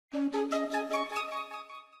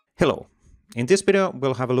Hello. In this video,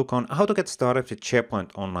 we'll have a look on how to get started with SharePoint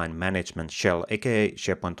Online Management Shell, aka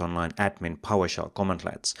SharePoint Online Admin PowerShell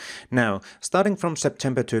commandlets. Now, starting from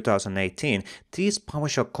September 2018, these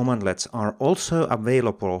PowerShell commandlets are also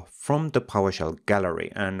available from the PowerShell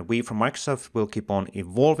gallery, and we from Microsoft will keep on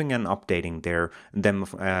evolving and updating them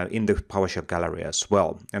in the PowerShell gallery as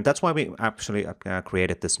well. And that's why we actually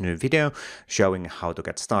created this new video showing how to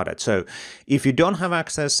get started. So if you don't have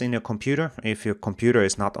access in your computer, if your computer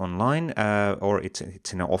is not online, or it's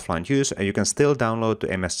in an offline use, you can still download the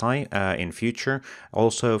MSI in future,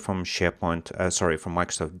 also from from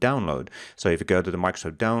Microsoft Download. So if you go to the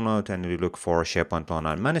Microsoft Download and you look for SharePoint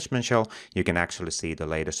Online Management Shell, you can actually see the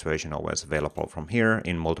latest version always available from here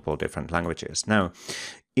in multiple different languages. Now,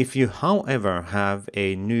 if you, however, have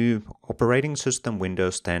a new operating system,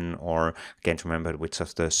 Windows 10, or I can't remember which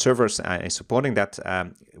of the servers is supporting that,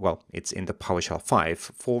 well, it's in the PowerShell 5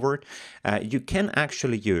 forward, you can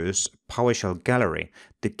actually use PowerShell Gallery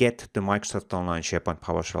to get the Microsoft Online SharePoint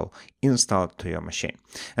PowerShell installed to your machine.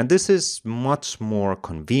 And this is much more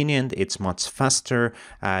convenient, it's much faster.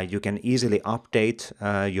 You can easily update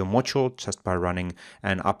your module just by running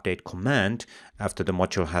an update command after the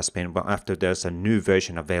module has been, after there's a new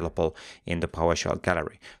version available in the PowerShell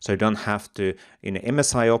gallery. So you don't have to, in the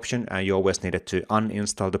MSI option, you always needed to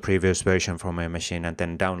uninstall the previous version from your machine and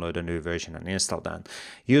then download a new version and install that.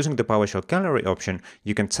 Using the PowerShell gallery option,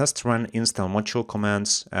 you can just run install module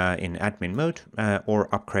commands in admin mode or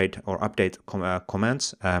upgrade or update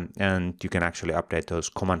commands, and you can actually update those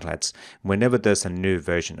commandlets whenever there's a new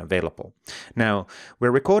version available. Now, we're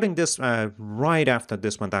recording this right after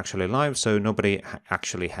this went actually live, so nobody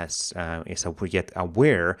actually is yet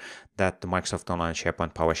aware that the Microsoft Online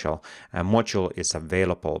SharePoint PowerShell module is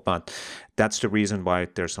available, but that's the reason why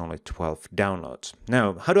there's only 12 downloads.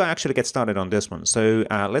 Now, how do I actually get started on this one? So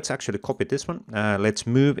let's actually copy this one. Let's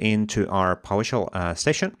move into our PowerShell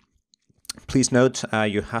session. Please note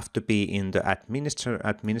you have to be in the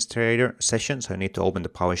administrator session, so you need to open the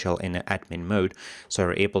PowerShell in admin mode so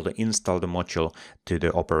you're able to install the module to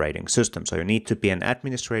the operating system. So you need to be an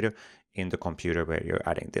administrator in the computer where you're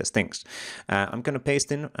adding these things. I'm going to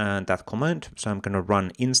paste in that command. So I'm going to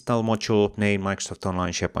run install module name Microsoft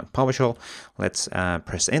Online SharePoint PowerShell. Let's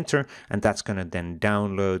press enter, and that's going to then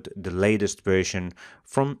download the latest version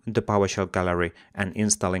from the PowerShell gallery and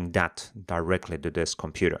installing that directly to this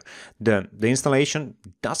computer. The installation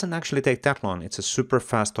doesn't actually take that long. It's a super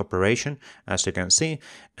fast operation, as you can see,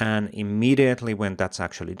 and immediately when that's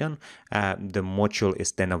actually done, the module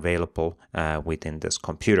is then available within this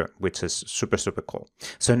computer, which is super cool.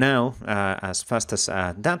 So now, as fast as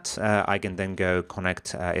that, I can then go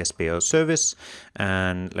connect SBO service,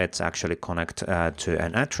 and let's actually connect to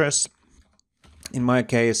an address. In my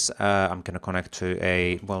case, I'm going to connect to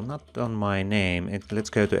a, well, not on my name. Let's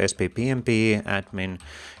go to sppmp admin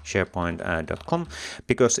sharepoint.com,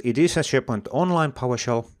 because it is a SharePoint Online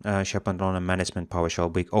PowerShell, SharePoint Online Management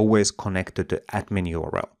PowerShell. We always connect to the admin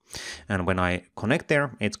URL. And when I connect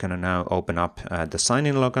there, it's going to now open up the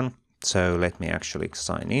sign-in login. So let me actually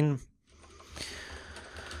sign in.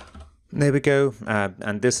 There we go,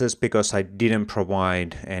 and this is because I didn't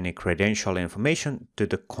provide any credential information to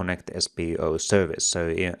the Connect SBO service. So,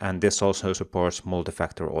 and this also supports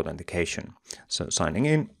multi-factor authentication. So signing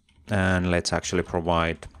in, and let's actually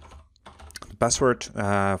provide the password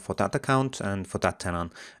for that account and for that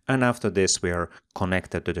tenant. And after this, we are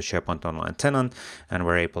connected to the SharePoint Online tenant, and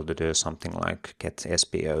we're able to do something like get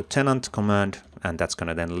SBO tenant command, and that's going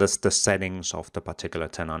to then list the settings of the particular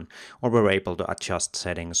tenant, or we're able to adjust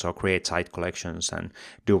settings or create site collections and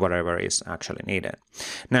do whatever is actually needed.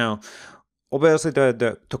 Now, obviously,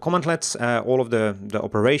 the commandlets, all of the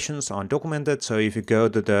operations are documented. So if you go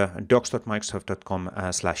to the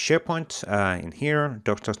docs.microsoft.com/SharePoint in here,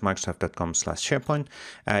 docs.microsoft.com/SharePoint,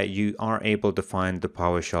 you are able to find the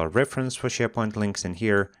PowerShell reference for SharePoint links in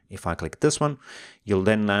here. If I click this one, you'll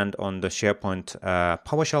then land on the SharePoint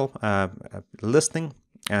PowerShell listing.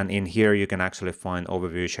 And in here, you can actually find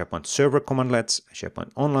overview SharePoint server commandlets,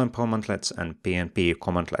 SharePoint Online commandlets, and PnP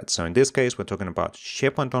commandlets. So in this case, we're talking about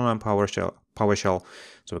SharePoint Online PowerShell.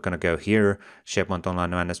 So we're going to go here, SharePoint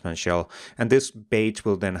Online Management Shell, and this page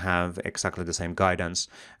will then have exactly the same guidance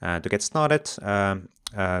to get started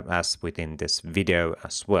as within this video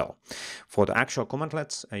as well. For the actual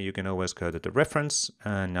commandlets, you can always go to the reference,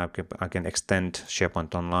 and I can extend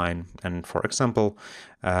SharePoint Online, and for example,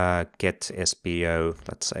 get SBO,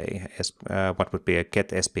 let's say, what would be a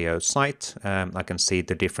get SBO site. I can see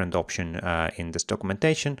the different option in this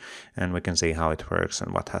documentation, and we can see how it works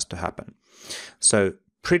and what has to happen. So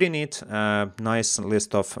pretty neat, nice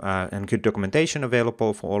list of and good documentation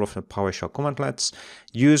available for all of the PowerShell commandlets.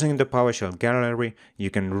 Using the PowerShell gallery, you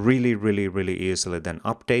can really easily then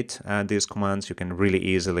update these commands. You can really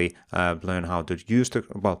easily learn how to use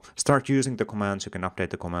start using the commands. You can update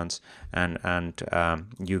the commands, and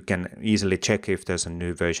you can easily check if there's a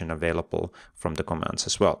new version available from the commands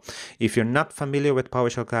as well. If you're not familiar with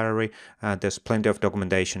PowerShell gallery, there's plenty of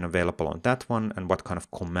documentation available on that one, and what kind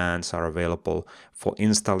of commands are available for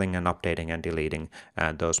installing and updating and deleting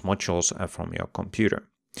those modules from your computer.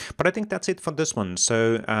 But I think that's it for this one.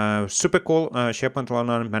 So super cool SharePoint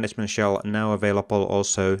Online Management Shell now available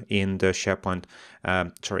also in the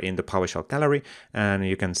in the PowerShell gallery, and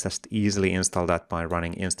you can just easily install that by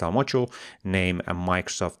running install module, name a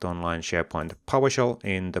Microsoft Online SharePoint PowerShell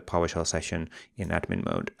in the PowerShell session in admin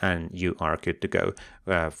mode, and you are good to go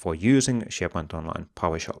for using SharePoint Online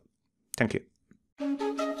PowerShell. Thank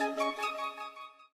you.